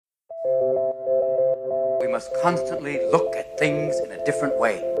must constantly look at things in a different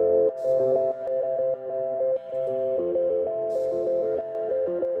way.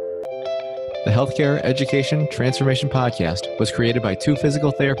 The Healthcare Education Transformation Podcast was created by two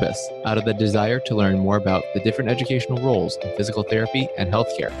physical therapists out of the desire to learn more about the different educational roles in physical therapy and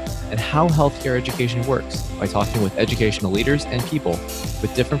healthcare, and how healthcare education works by talking with educational leaders and people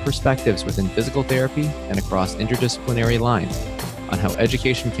with different perspectives within physical therapy and across interdisciplinary lines on how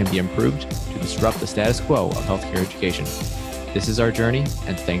education can be improved to disrupt the status quo of healthcare education. This is our journey,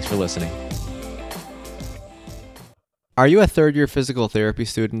 and thanks for listening. Are you a third-year physical therapy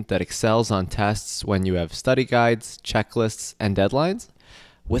student that excels on tests when you have study guides, checklists, and deadlines?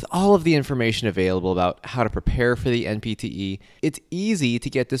 With all of the information available about how to prepare for the NPTE, it's easy to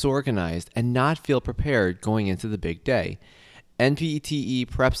get disorganized and not feel prepared going into the big day. NPTE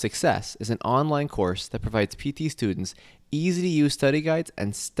Prep Success is an online course that provides PT students easy-to-use study guides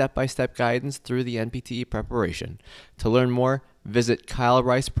and step-by-step guidance through the NPTE preparation. To learn more, visit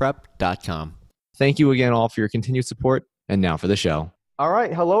kylericeprep.com. Thank you again all for your continued support, and now for the show. All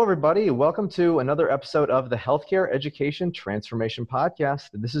right. Hello, everybody. Welcome to another episode of the Healthcare Education Transformation Podcast.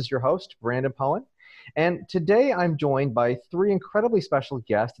 This is your host, Brandon Powen, and today I'm joined by three incredibly special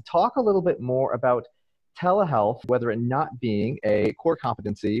guests to talk a little bit more about telehealth, whether it not being a core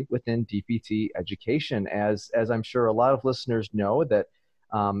competency within DPT education. As I'm sure a lot of listeners know that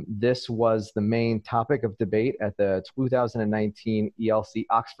this was the main topic of debate at the 2019 ELC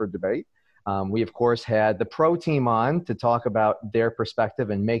Oxford debate. We, of course, had the pro team on to talk about their perspective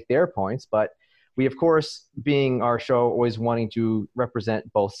and make their points. But we, of course, being our show always wanting to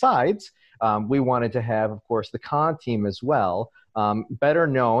represent both sides, we wanted to have, of course, the con team as well. Better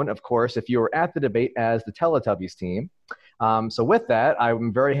known, of course, if you were at the debate as the Teletubbies team. So with that,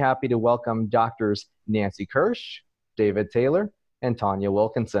 I'm very happy to welcome Doctors Nancy Kirsch, David Taylor, and Tanya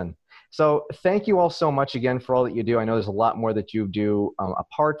Wilkinson. So thank you all so much again for all that you do. I know there's a lot more that you do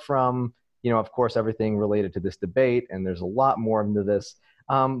apart from, of course, everything related to this debate, and there's a lot more into this.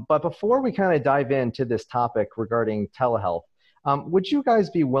 But before we kind of dive into this topic regarding telehealth, would you guys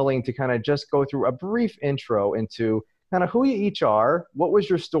be willing to kind of just go through a brief intro into kind of who you each are, what was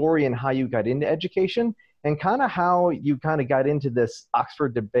your story and how you got into education, and kind of how you kind of got into this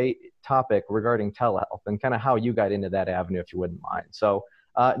Oxford debate topic regarding telehealth, and kind of how you got into that avenue, if you wouldn't mind. So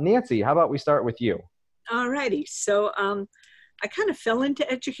Nancy, how about we start with you? All righty. So I kind of fell into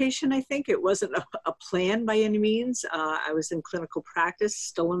education, I think. It wasn't a plan by any means. I was in clinical practice,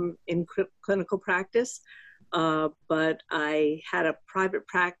 still in clinical practice, but I had a private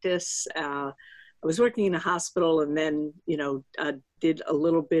practice. I was working in a hospital and then, did a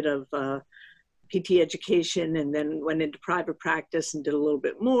little bit of PT education and then went into private practice and did a little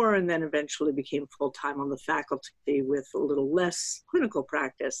bit more and then eventually became full-time on the faculty with a little less clinical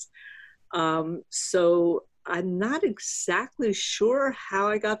practice. So I'm not exactly sure how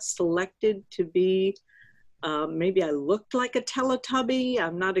I got selected to be, maybe I looked like a Teletubby.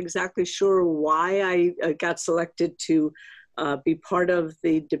 I'm not exactly sure why I got selected to be part of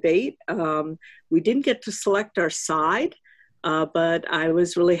the debate. We didn't get to select our side, but I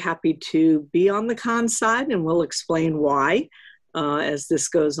was really happy to be on the con side, and we'll explain why as this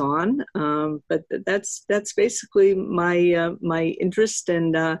goes on. But that's basically my interest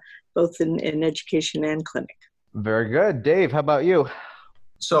and both in education and clinic. Very good. Dave, how about you?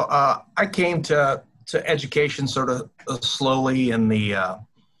 So I came to education sort of slowly in the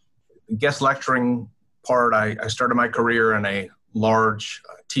guest lecturing part. I started my career in a large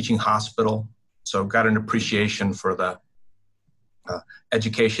teaching hospital, so got an appreciation for the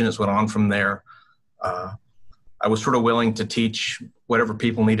education as went on from there. I was sort of willing to teach whatever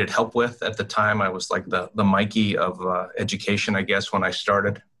people needed help with. At the time, I was like the Mikey of education, I guess, when I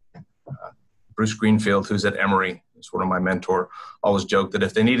started. Bruce Greenfield, who's at Emory, is one of my mentor, always joked that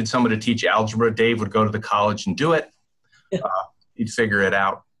if they needed someone to teach algebra, Dave would go to the college and do it. He'd figure it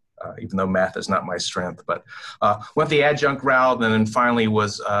out, even though math is not my strength. But went the adjunct route and then finally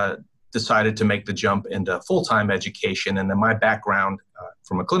was decided to make the jump into full-time education. And then my background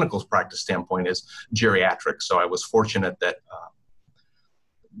from a clinical practice standpoint is geriatrics. So I was fortunate that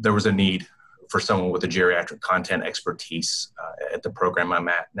there was a need for someone with a geriatric content expertise at the program I'm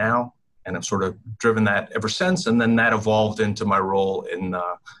at now. And I've sort of driven that ever since. And then that evolved into my role in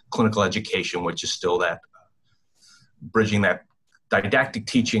clinical education, which is still that bridging that didactic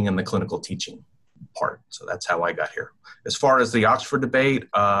teaching and the clinical teaching part. So that's how I got here. As far as the Oxford debate,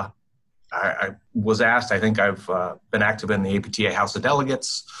 I was asked, I think I've been active in the APTA House of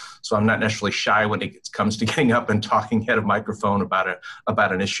Delegates, so I'm not necessarily shy when it comes to getting up and talking at a microphone about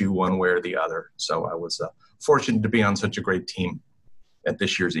an issue one way or the other. So I was fortunate to be on such a great team at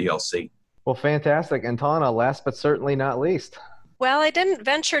this year's ELC. Well, fantastic. And Tana, last but certainly not least. Well, I didn't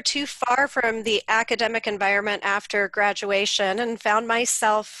venture too far from the academic environment after graduation and found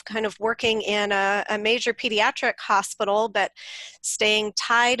myself kind of working in a major pediatric hospital, but staying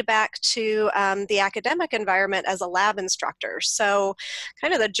tied back to the academic environment as a lab instructor. So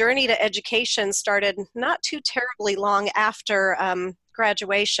kind of the journey to education started not too terribly long after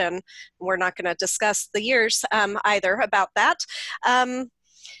graduation. We're not going to discuss the years either about that.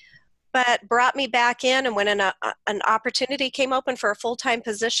 But brought me back in, and when an opportunity came open for a full-time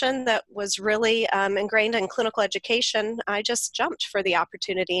position that was really ingrained in clinical education, I just jumped for the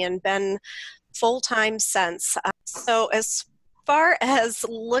opportunity and been full-time since. So as far as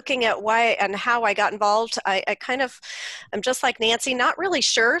looking at why and how I got involved, I I'm just like Nancy, not really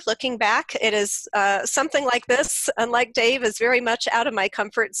sure looking back. It is something like this, unlike Dave, is very much out of my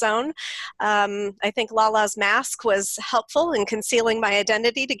comfort zone. I think Lala's mask was helpful in concealing my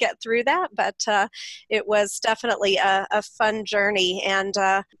identity to get through that, but it was definitely a fun journey and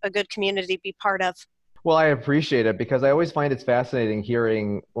a good community to be part of. Well, I appreciate it because I always find it's fascinating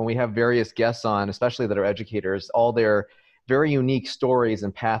hearing when we have various guests on, especially that are educators, all their very unique stories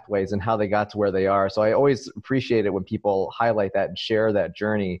and pathways and how they got to where they are. So I always appreciate it when people highlight that and share that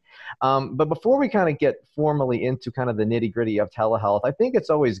journey. But before we kind of get formally into kind of the nitty gritty of telehealth, I think it's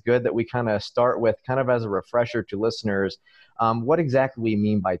always good that we kind of start with kind of as a refresher to listeners, what exactly we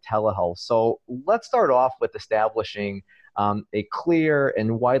mean by telehealth. So let's start off with establishing a clear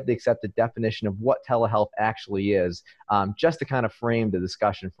and widely accepted definition of what telehealth actually is, just to kind of frame the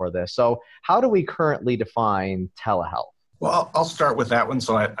discussion for this. So how do we currently define telehealth? Well, I'll start with that one.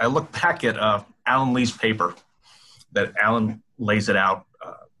 So I look back at Alan Lee's paper that Alan lays it out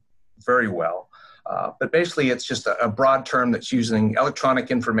very well. But basically, it's just a broad term that's using electronic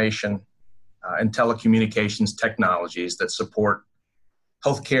information and telecommunications technologies that support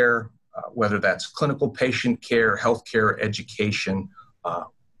healthcare, whether that's clinical patient care, healthcare, education,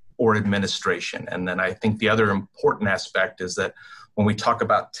 or administration. And then I think the other important aspect is that when we talk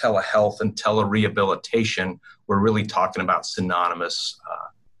about telehealth and telerehabilitation, we're really talking about synonymous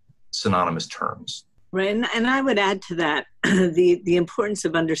terms. Right, and I would add to that the importance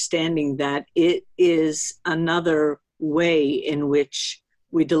of understanding that it is another way in which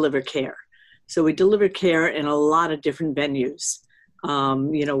we deliver care. So we deliver care in a lot of different venues.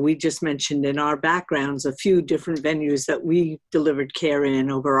 We just mentioned in our backgrounds a few different venues that we delivered care in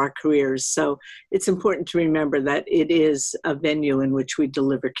over our careers. So it's important to remember that it is a venue in which we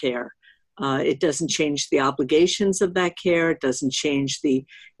deliver care. It doesn't change the obligations of that care. It doesn't change the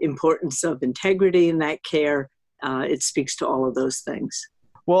importance of integrity in that care. It speaks to all of those things.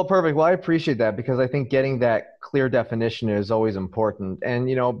 Well, perfect. Well, I appreciate that because I think getting that clear definition is always important. And,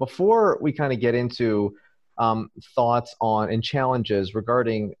 before we kind of get into thoughts on and challenges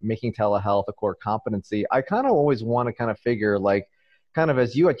regarding making telehealth a core competency, I kind of always want to kind of figure, like, kind of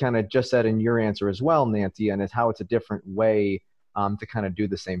as you had kind of just said in your answer as well, Nancy, and is how it's a different way to kind of do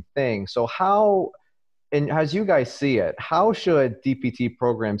the same thing. So how, and as you guys see it, how should DPT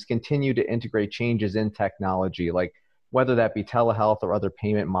programs continue to integrate changes in technology, like whether that be telehealth or other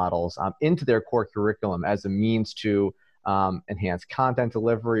payment models, into their core curriculum as a means to enhance content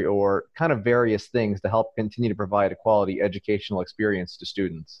delivery or kind of various things to help continue to provide a quality educational experience to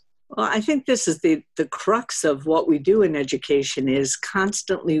students? Well, I think this is the crux of what we do in education, is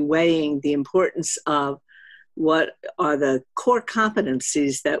constantly weighing the importance of what are the core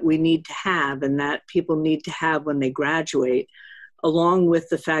competencies that we need to have and that people need to have when they graduate, along with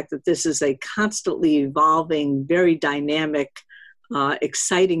the fact that this is a constantly evolving, very dynamic,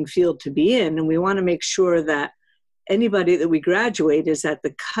 exciting field to be in. And we want to make sure that anybody that we graduate is at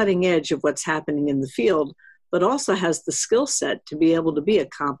the cutting edge of what's happening in the field, but also has the skill set to be able to be a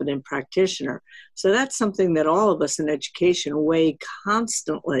competent practitioner. So that's something that all of us in education weigh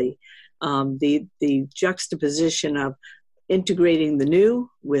constantly, the juxtaposition of integrating the new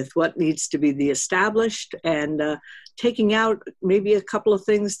with what needs to be the established, and taking out maybe a couple of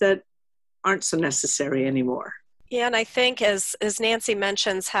things that aren't so necessary anymore. Yeah, and I think as Nancy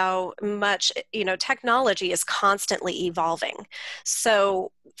mentions how much, technology is constantly evolving.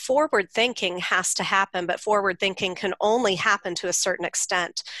 So forward thinking has to happen, but forward thinking can only happen to a certain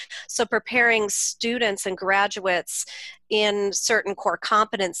extent. So preparing students and graduates in certain core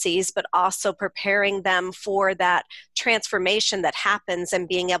competencies, but also preparing them for that transformation that happens and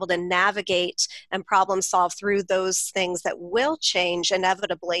being able to navigate and problem solve through those things that will change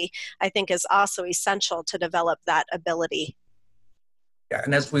inevitably, I think is also essential to develop that ability. Yeah,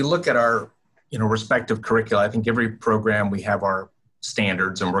 and as we look at our, respective curricula, I think every program we have our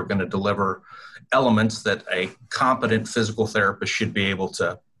standards, and we're going to deliver elements that a competent physical therapist should be able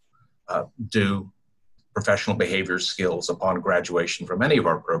to do professional behavior skills upon graduation from any of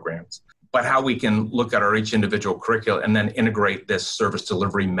our programs, but how we can look at our each individual curricula and then integrate this service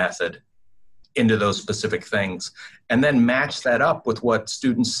delivery method into those specific things, and then match that up with what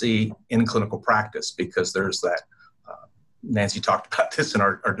students see in clinical practice, because there's that, Nancy talked about this in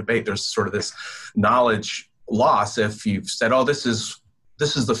our debate, there's sort of this knowledge loss if you've said, oh, this is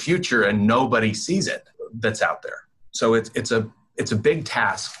the future and nobody sees it that's out there. So it's a big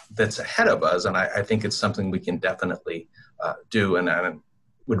task that's ahead of us, and I think it's something we can definitely do. And I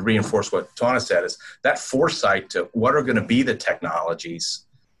would reinforce what Tawana said, is that foresight to what are going to be the technologies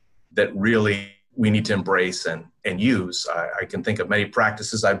that really we need to embrace and use. I can think of many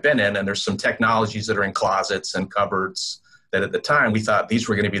practices I've been in, and there's some technologies that are in closets and cupboards that at the time we thought these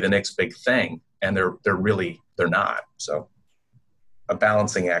were going to be the next big thing, and they're not. So a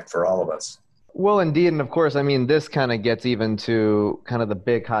balancing act for all of us. Well, indeed. And of course, I mean, this kind of gets even to kind of the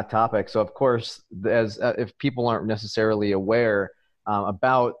big hot topic. So of course, as if people aren't necessarily aware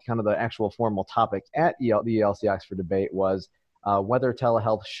about kind of the actual formal topic at the ELC Oxford debate was whether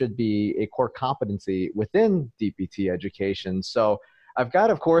telehealth should be a core competency within DPT education. So I've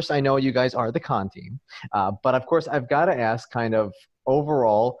got, of course, I know you guys are the con team, but of course, I've got to ask kind of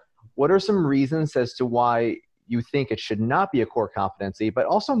overall, what are some reasons as to why you think it should not be a core competency, but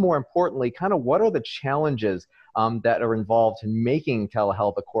also more importantly, kind of what are the challenges that are involved in making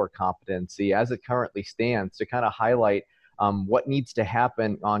telehealth a core competency as it currently stands, to kind of highlight what needs to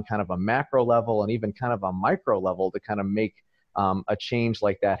happen on kind of a macro level and even kind of a micro level to kind of make a change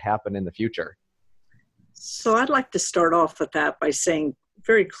like that happen in the future? So I'd like to start off with that by saying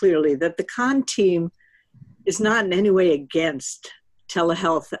very clearly that the con team is not in any way against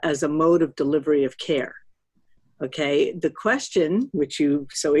telehealth as a mode of delivery of care. Okay, the question, which you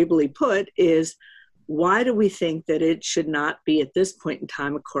so ably put, is why do we think that it should not be at this point in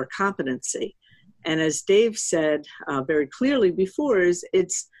time a core competency? And as Dave said very clearly before, is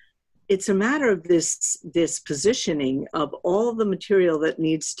it's a matter of this positioning of all the material that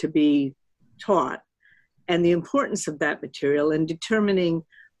needs to be taught and the importance of that material, and determining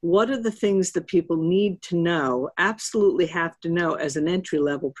what are the things that people need to know, absolutely have to know as an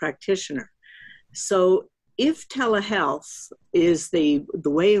entry-level practitioner. So if telehealth is the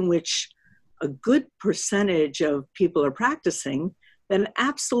way in which a good percentage of people are practicing, then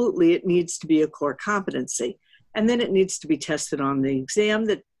absolutely it needs to be a core competency. And then it needs to be tested on the exam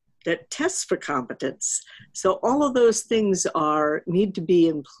that tests for competence. So all of those things need to be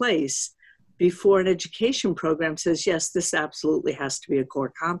in place before an education program says, yes, this absolutely has to be a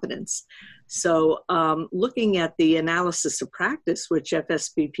core competence. So looking at the analysis of practice, which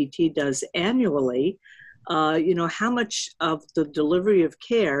FSBPT does annually, how much of the delivery of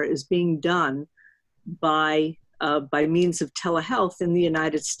care is being done by means of telehealth in the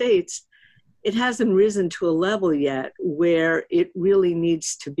United States, it hasn't risen to a level yet where it really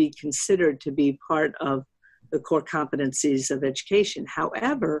needs to be considered to be part of the core competencies of education.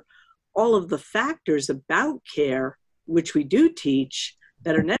 However, all of the factors about care, which we do teach,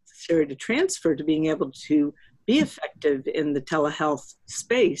 that are necessary to transfer to being able to be effective in the telehealth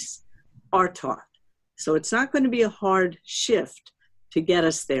space are taught. So it's not going to be a hard shift to get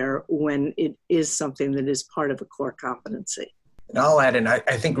us there when it is something that is part of a core competency. And I'll add in, I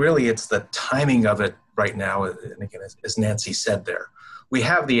think really it's the timing of it right now, and again, as Nancy said there, we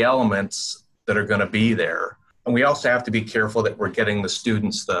have the elements that are going to be there, and we also have to be careful that we're getting the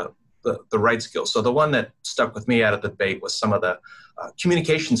students the right skills. So the one that stuck with me out of the debate was some of the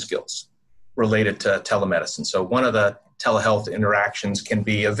communication skills related to telemedicine. So one of the telehealth interactions can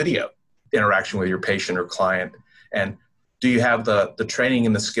be a video interaction with your patient or client. And do you have the training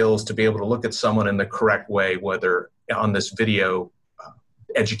and the skills to be able to look at someone in the correct way, whether on this video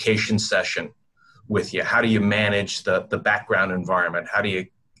education session with you? How do you manage the background environment? How do you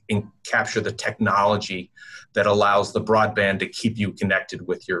capture the technology that allows the broadband to keep you connected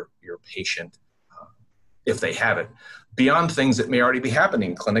with your patient if they have it? Beyond things that may already be happening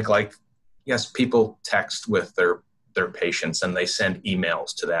in clinic, like, yes, people text with their patients and they send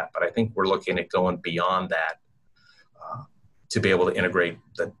emails to that, but I think we're looking at going beyond that to be able to integrate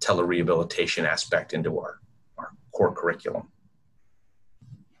the telerehabilitation aspect into our core curriculum.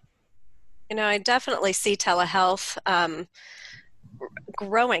 I definitely see telehealth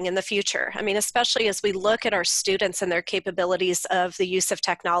growing in the future. I mean, especially as we look at our students and their capabilities of the use of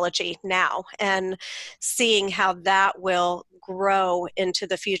technology now, and seeing how that will grow into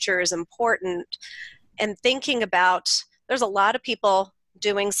the future is important. And thinking about, there's a lot of people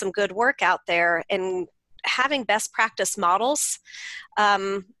doing some good work out there, and having best practice models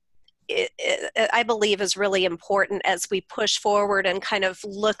I believe is really important as we push forward and kind of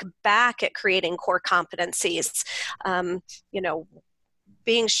look back at creating core competencies.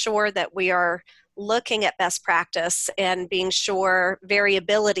 Being sure that we are looking at best practice and being sure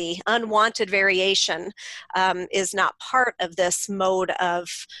variability, unwanted variation, is not part of this mode of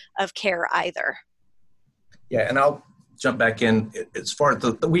care either. Yeah, and I'll jump back in. As far as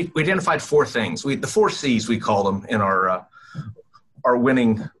we identified four things. The four C's, we call them in our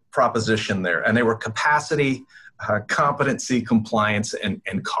winning proposition there, and they were capacity, competency, compliance,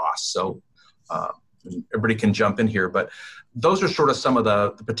 and cost. So everybody can jump in here, but those are sort of some of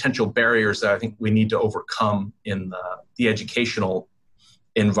the potential barriers that I think we need to overcome in the educational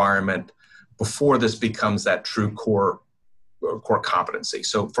environment before this becomes that true core competency.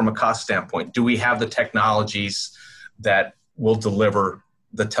 So from a cost standpoint, do we have the technologies that will deliver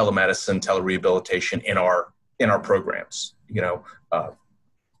the telemedicine, telerehabilitation in our programs?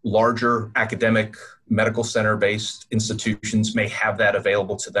 Larger academic medical center-based institutions may have that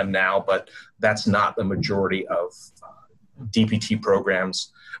available to them now, but that's not the majority of DPT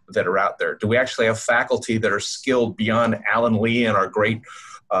programs that are out there. Do we actually have faculty that are skilled beyond Alan Lee and our great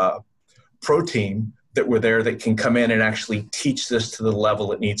pro team that were there that can come in and actually teach this to the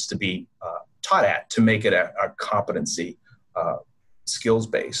level it needs to be taught at to make it a competency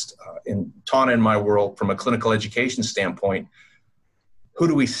skills-based? In Tana, in my world, from a clinical education standpoint, who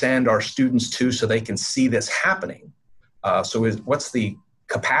do we send our students to so they can see this happening? What's the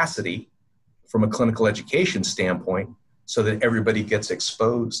capacity from a clinical education standpoint so that everybody gets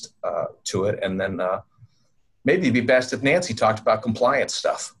exposed to it? And then maybe it'd be best if Nancy talked about compliance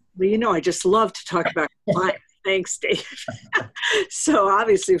stuff. Well, I just love to talk about compliance. Thanks, Dave. So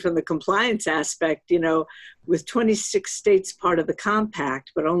obviously from the compliance aspect, with 26 states part of the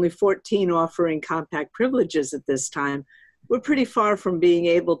compact, but only 14 offering compact privileges at this time, we're pretty far from being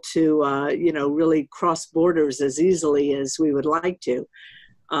able to, really cross borders as easily as we would like to.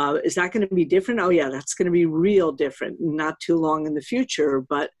 Is that going to be different? Oh, yeah, that's going to be real different, not too long in the future.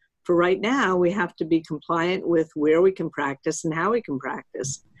 But for right now, we have to be compliant with where we can practice and how we can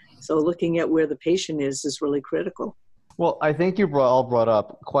practice. So looking at where the patient is really critical. Well, I think you all brought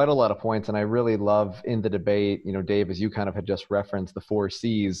up quite a lot of points, and I really love in the debate, Dave, as you kind of had just referenced the four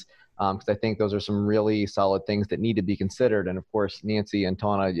C's, because I think those are some really solid things that need to be considered. And of course, Nancy and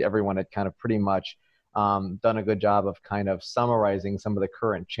Tana, everyone had kind of pretty much done a good job of kind of summarizing some of the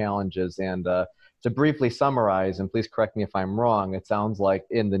current challenges. And to briefly summarize, and please correct me if I'm wrong, it sounds like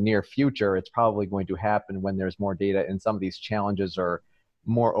in the near future, it's probably going to happen when there's more data and some of these challenges are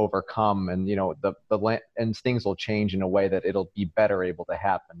more overcome, and and things will change in a way that it'll be better able to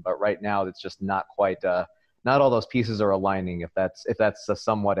happen. But right now, it's just not quite. Not all those pieces are aligning. If that's a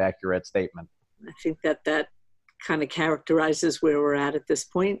somewhat accurate statement. I think that kind of characterizes where we're at this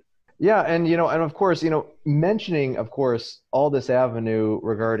point. Yeah, and and of course, mentioning of course all this avenue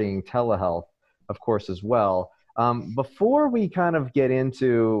regarding telehealth, of course as well. Before we kind of get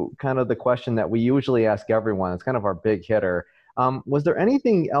into kind of the question that we usually ask everyone, it's kind of our big hitter. Was there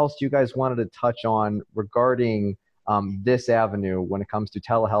anything else you guys wanted to touch on regarding this avenue when it comes to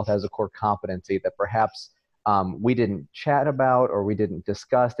telehealth as a core competency that perhaps we didn't chat about or we didn't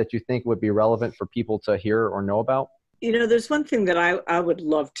discuss that you think would be relevant for people to hear or know about? There's one thing that I would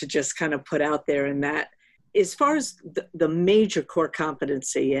love to just kind of put out there, and that as far as the major core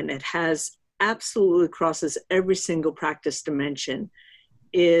competency, and it has absolutely crosses every single practice dimension,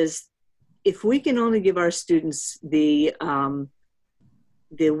 is if we can only give our students the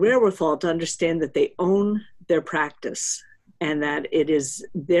wherewithal to understand that they own their practice and that it is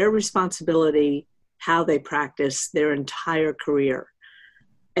their responsibility how they practice their entire career.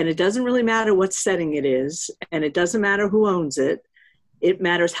 And it doesn't really matter what setting it is, and it doesn't matter who owns it. It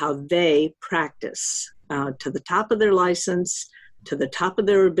matters how they practice to the top of their license, to the top of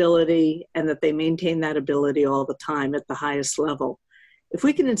their ability, and that they maintain that ability all the time at the highest level. If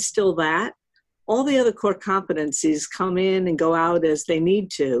we can instill that, all the other core competencies come in and go out as they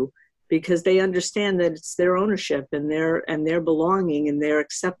need to, because they understand that it's their ownership and their belonging and their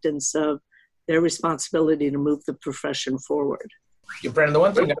acceptance of their responsibility to move the profession forward. Yeah, Brandon, the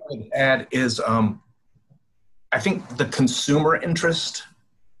one thing I would add is I think the consumer interest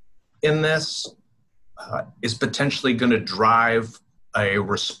in this is potentially going to drive a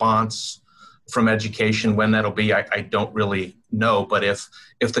response from education. When that'll be, I don't really know. But if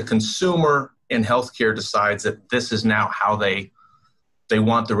the consumer in healthcare decides that this is now how they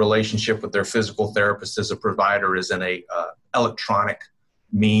want the relationship with their physical therapist as a provider is in a electronic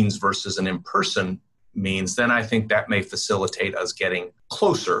means versus an in-person means, then I think that may facilitate us getting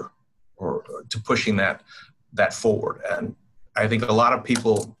closer or to pushing that forward. And I think a lot of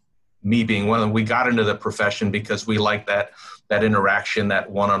people me being one of them, we got into the profession because we like that interaction, that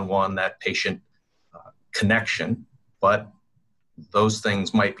one-on-one, that patient connection. But those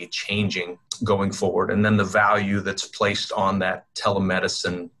things might be changing going forward. And then the value that's placed on that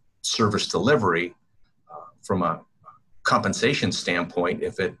telemedicine service delivery from a compensation standpoint,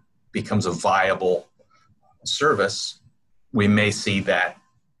 if it becomes a viable service, we may see that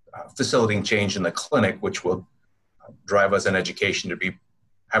facilitating change in the clinic, which will drive us in education to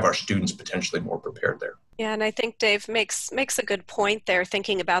have our students potentially more prepared there. Yeah, and I think Dave makes a good point there,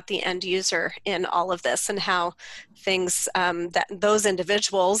 thinking about the end user in all of this and how things that those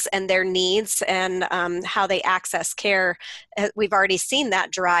individuals and their needs and how they access care. We've already seen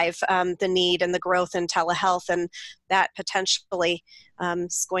that drive the need and the growth in telehealth, and that potentially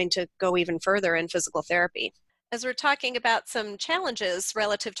is going to go even further in physical therapy. As we're talking about some challenges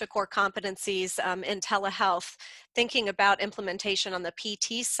relative to core competencies in telehealth, thinking about implementation on the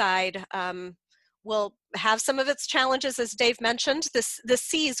PT side will have some of its challenges, as Dave mentioned, the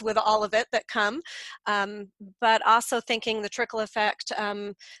C's with all of it that come, but also thinking the trickle effect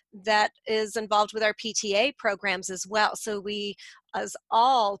that is involved with our PTA programs as well. So we, as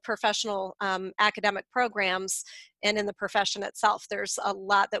all professional academic programs and in the profession itself, there's a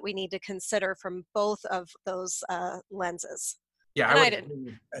lot that we need to consider from both of those lenses. Yeah,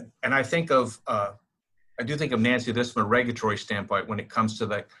 I think of, I do think of Nancy, this from a regulatory standpoint when it comes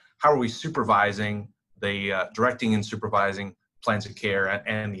to how are we supervising the directing and supervising plans of care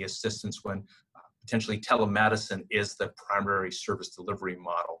and the assistance when potentially telemedicine is the primary service delivery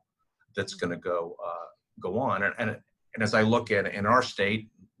model that's going to go on. And as I look at it in our state,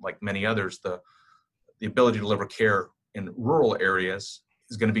 like many others, the ability to deliver care in rural areas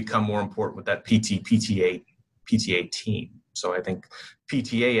is going to become more important with that PTA team. So I think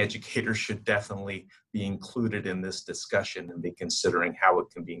PTA educators should definitely be included in this discussion and be considering how it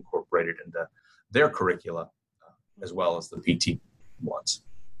can be incorporated into their curricula as well as the PT ones.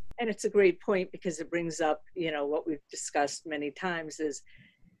 And it's a great point because it brings up, what we've discussed many times is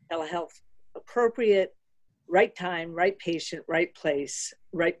telehealth appropriate, right time, right patient, right place,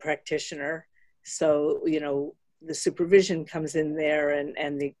 right practitioner. So, the supervision comes in there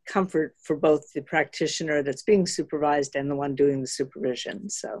and the comfort for both the practitioner that's being supervised and the one doing the supervision.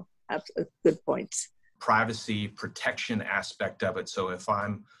 So good points. Privacy protection aspect of it. So if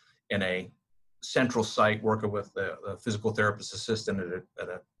I'm in a central site working with the physical therapist assistant at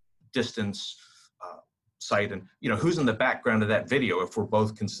a distance site, and who's in the background of that video, if we're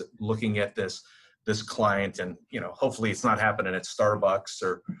both looking at this client, and hopefully it's not happening at Starbucks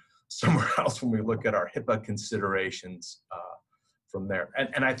or somewhere else when we look at our HIPAA considerations from there.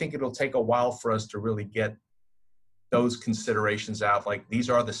 And I think it'll take a while for us to really get those considerations out. Like, these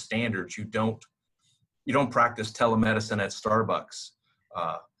are the standards. You don't practice telemedicine at Starbucks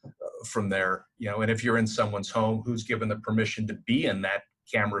from there, and if you're in someone's home, who's given the permission to be in that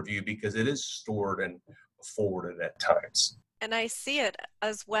camera view, because it is stored and forwarded at times. And I see it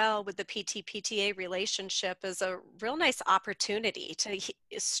as well with the PT-PTA relationship as a real nice opportunity to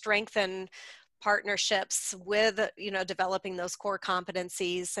strengthen partnerships with, developing those core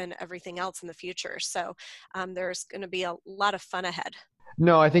competencies and everything else in the future. So there's going to be a lot of fun ahead.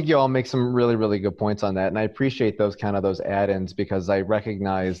 No, I think you all make some really, really good points on that. And I appreciate those add-ins, because I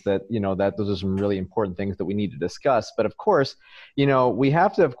recognize that, that those are some really important things that we need to discuss. But of course, we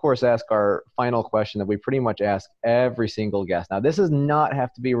have to, ask our final question that we pretty much ask every single guest. Now, this does not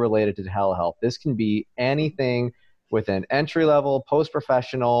have to be related to telehealth. This can be anything within entry-level,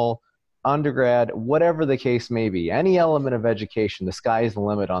 post-professional, undergrad, whatever the case may be, any element of education. The sky is the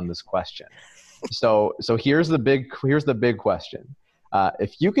limit on this question. So here's the big question.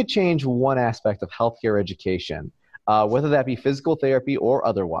 If you could change one aspect of healthcare education, whether that be physical therapy or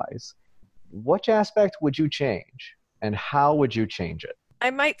otherwise, which aspect would you change, and how would you change it?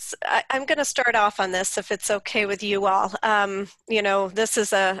 I'm going to start off on this, if it's okay with you all. This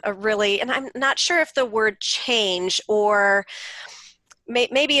is a really, and I'm not sure if the word change or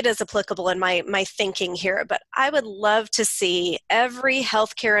maybe it is applicable in my thinking here, but I would love to see every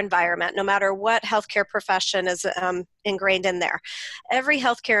healthcare environment, no matter what healthcare profession is ingrained in there, every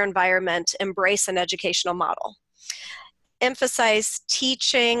healthcare environment embrace an educational model. Emphasize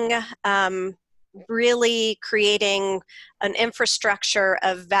teaching, really creating an infrastructure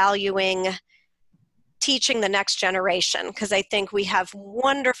of valuing teaching the next generation, because I think we have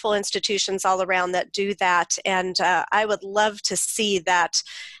wonderful institutions all around that do that, and I would love to see that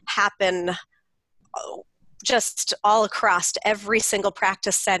happen just all across every single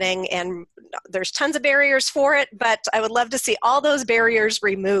practice setting. And there's tons of barriers for it, but I would love to see all those barriers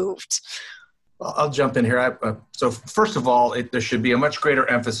removed. I'll jump in here. So first of all, there should be a much greater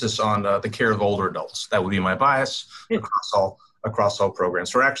emphasis on the care of older adults. That would be my bias across all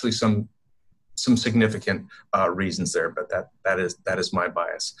programs. There are actually some significant reasons there, but that is my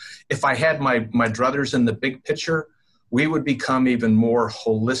bias. If I had my druthers in the big picture, we would become even more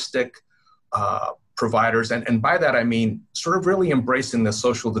holistic providers. And by that, I mean sort of really embracing the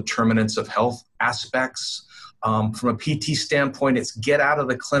social determinants of health aspects. From a PT standpoint, it's get out of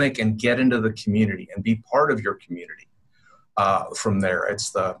the clinic and get into the community and be part of your community. From there,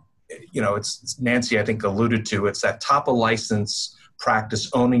 it's Nancy, I think, alluded to, it's that top of license practice,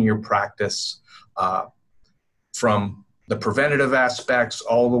 owning your practice, from the preventative aspects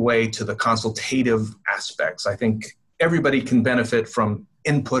all the way to the consultative aspects. I think everybody can benefit from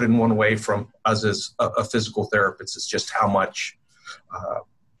input in one way from us as a physical therapist. It's just how much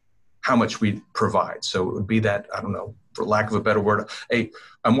we provide. So it would be that, I don't know, for lack of a better word, a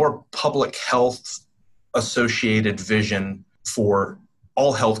more public health associated vision for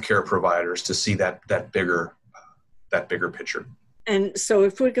all healthcare providers to see that bigger picture. And so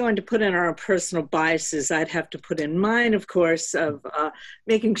if we're going to put in our personal biases, I'd have to put in mine, of course, of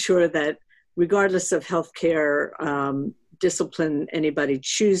making sure that regardless of healthcare discipline anybody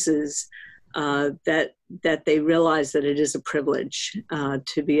chooses, that they realize that it is a privilege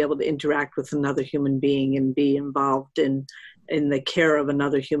to be able to interact with another human being and be involved in the care of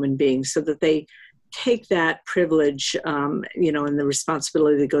another human being, so that they take that privilege, and the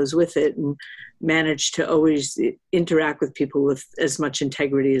responsibility that goes with it, and manage to always interact with people with as much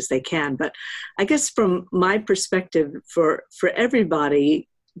integrity as they can. But I guess from my perspective, for everybody,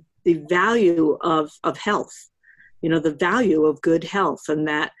 the value of health, the value of good health, and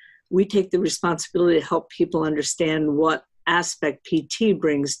that we take the responsibility to help people understand what aspect PT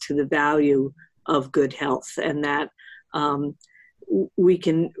brings to the value of good health, and that we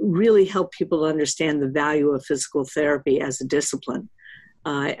can really help people understand the value of physical therapy as a discipline.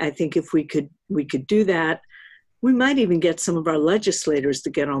 I think if we could do that, we might even get some of our legislators to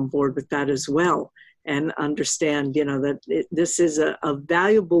get on board with that as well, and understand, that this is a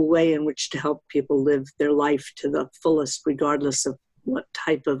valuable way in which to help people live their life to the fullest, regardless of what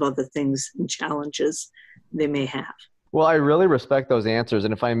type of other things and challenges they may have. Well, I really respect those answers.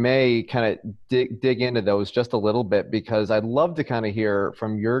 And if I may kind of dig into those just a little bit, because I'd love to kind of hear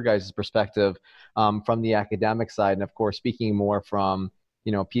from your guys' perspective from the academic side. And of course, speaking more from,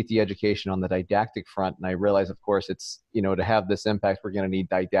 PT education on the didactic front. And I realize, of course, it's, to have this impact, we're going to need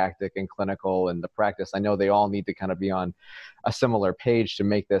didactic and clinical and the practice. I know they all need to kind of be on a similar page to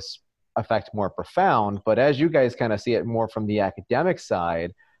make this effect more profound. But as you guys kind of see it more from the academic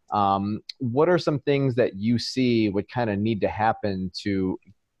side, what are some things that you see would kind of need to happen to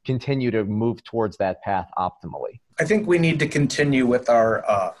continue to move towards that path optimally? I think we need to continue with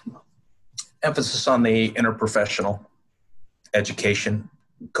our emphasis on the interprofessional education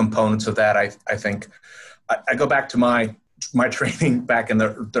components of that. I think I go back to my training back in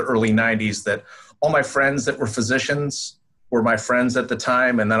the early 90s, that all my friends that were physicians were my friends at the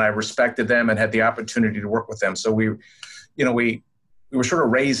time, and then I respected them and had the opportunity to work with them. So we were sort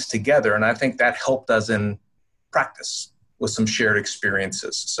of raised together, and I think that helped us in practice with some shared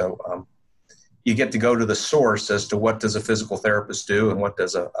experiences. So you get to go to the source as to what does a physical therapist do and what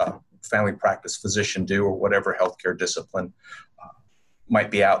does a family practice physician do, or whatever healthcare discipline might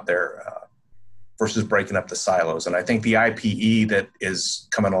be out there, versus breaking up the silos. And I think the IPE that is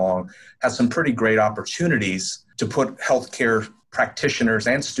coming along has some pretty great opportunities to put healthcare practitioners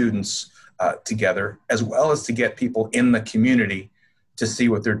and students together, as well as to get people in the community to see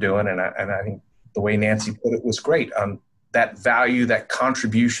what they're doing. And I think the way Nancy put it was great. That value, that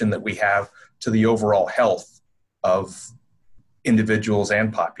contribution that we have to the overall health of individuals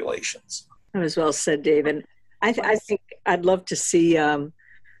and populations. That was well said, David. I think I'd love to see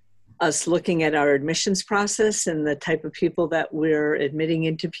us looking at our admissions process and the type of people that we're admitting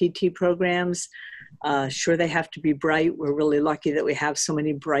into PT programs. Sure, they have to be bright. We're really lucky that we have so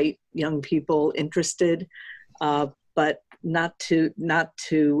many bright young people interested, but not to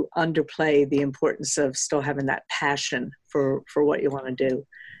underplay the importance of still having that passion for what you want to do,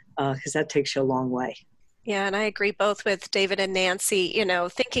 because that takes you a long way. Yeah, and I agree both with David and Nancy.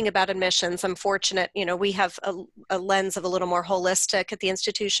 Thinking about admissions, I'm fortunate, we have a lens of a little more holistic at the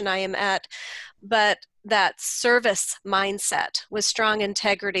institution I am at, but that service mindset with strong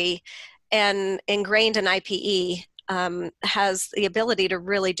integrity and ingrained in IPE has the ability to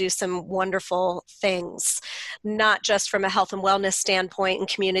really do some wonderful things, not just from a health and wellness standpoint and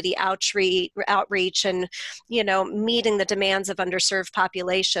community outreach and, meeting the demands of underserved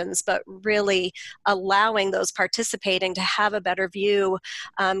populations, but really allowing those participating to have a better view,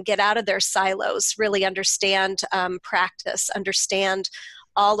 get out of their silos, really understand practice, understand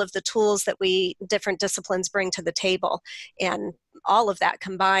all of the tools that different disciplines bring to the table. And all of that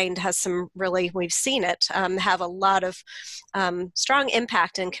combined has some really, we've seen it, have a lot of strong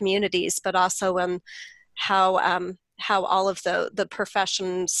impact in communities, but also in how all of the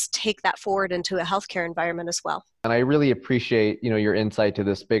professions take that forward into a healthcare environment as well. And I really appreciate, your insight to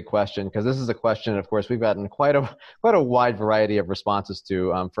this big question, because this is a question, of course, we've gotten quite a wide variety of responses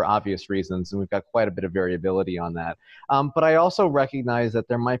to for obvious reasons, and we've got quite a bit of variability on that. But I also recognize that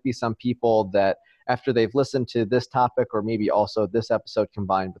there might be some people that after they've listened to this topic, or maybe also this episode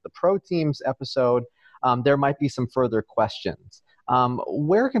combined with the Pro Teams episode, there might be some further questions.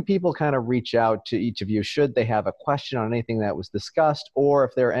 Where can people kind of reach out to each of you should they have a question on anything that was discussed, or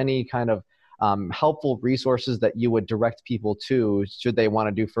if there are any kind of helpful resources that you would direct people to should they want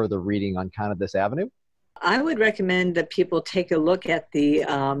to do further reading on kind of this avenue? I would recommend that people take a look at the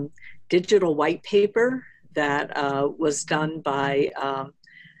digital white paper that was done by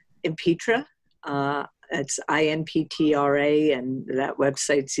Impetra. It's INPTRA, and that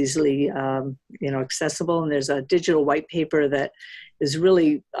website's easily accessible. And there's a digital white paper that is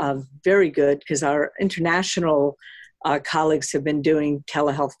really very good, because our international colleagues have been doing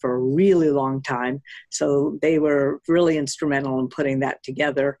telehealth for a really long time. So they were really instrumental in putting that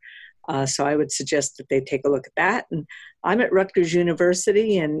together. So I would suggest that they take a look at that. And I'm at Rutgers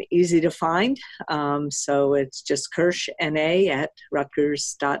University and easy to find. So it's just Kirsch, NA at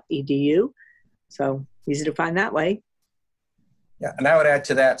rutgers.edu. So easy to find that way. Yeah, and I would add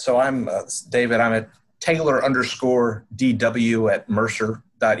to that. So I'm David. I'm at Taylor_DW at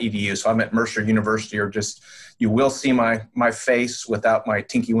Mercer.edu. So I'm at Mercer University, or just, you will see my face without my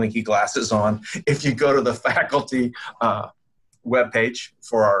tinky winky glasses on if you go to the faculty webpage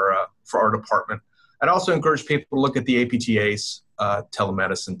for our department. I'd also encourage people to look at the APTA's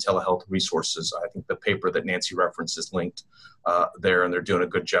telemedicine, telehealth resources. I think the paper that Nancy referenced is linked there, and they're doing a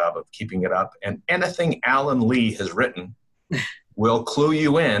good job of keeping it up. And anything Alan Lee has written will clue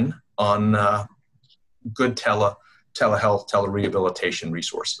you in on good telehealth, telerehabilitation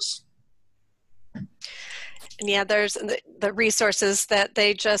resources. Yeah, there's the resources that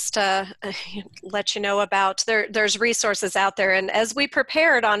they just let you know about. There's resources out there. And as we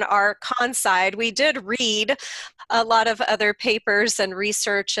prepared on our con side, we did read a lot of other papers and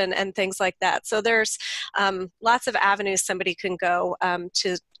research and things like that. So there's lots of avenues somebody can go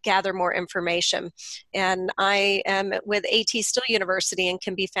to gather more information. And I am with AT Still University and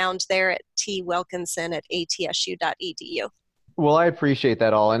can be found there at twilkinson@atsu.edu. Well, I appreciate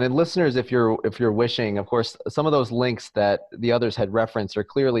that all. And then listeners, if you're wishing, of course, some of those links that the others had referenced are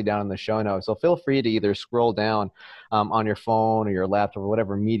clearly down in the show notes. So feel free to either scroll down on your phone or your laptop or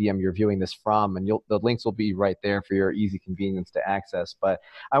whatever medium you're viewing this from, and the links will be right there for your easy convenience to access. But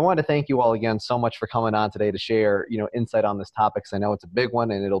I want to thank you all again so much for coming on today to share, insight on this topic. 'Cause I know it's a big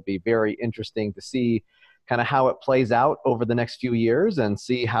one, and it'll be very interesting to see kind of how it plays out over the next few years and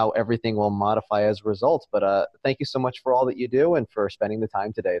see how everything will modify as a result. But thank you so much for all that you do and for spending the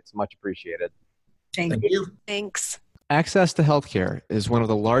time today. It's much appreciated. Thank you. Thanks. Access to healthcare is one of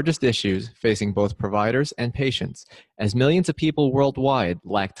the largest issues facing both providers and patients, as millions of people worldwide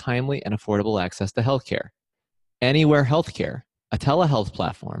lack timely and affordable access to healthcare. Anywhere Healthcare, a telehealth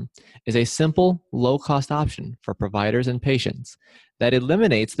platform, is a simple, low-cost option for providers and patients that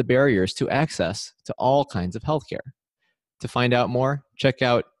eliminates the barriers to access to all kinds of healthcare. To find out more, check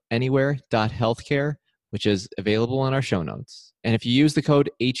out anywhere.healthcare, which is available in our show notes. And if you use the code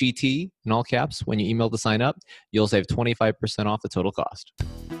HET in all caps when you email to sign up, you'll save 25% off the total cost.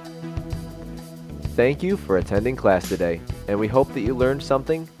 Thank you for attending class today, and we hope that you learned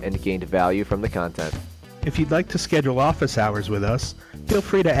something and gained value from the content. If you'd like to schedule office hours with us, feel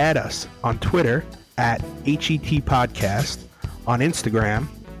free to add us on Twitter at HET Podcast, on Instagram,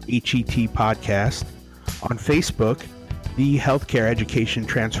 HET Podcast, on Facebook, the Healthcare Education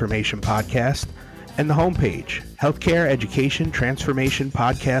Transformation Podcast, and the homepage,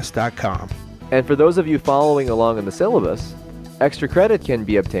 healthcareeducationtransformationpodcast.com. And for those of you following along in the syllabus, extra credit can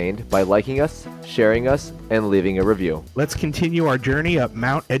be obtained by liking us, sharing us, and leaving a review. Let's continue our journey up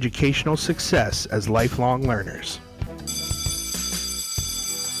Mount Educational Success as lifelong learners.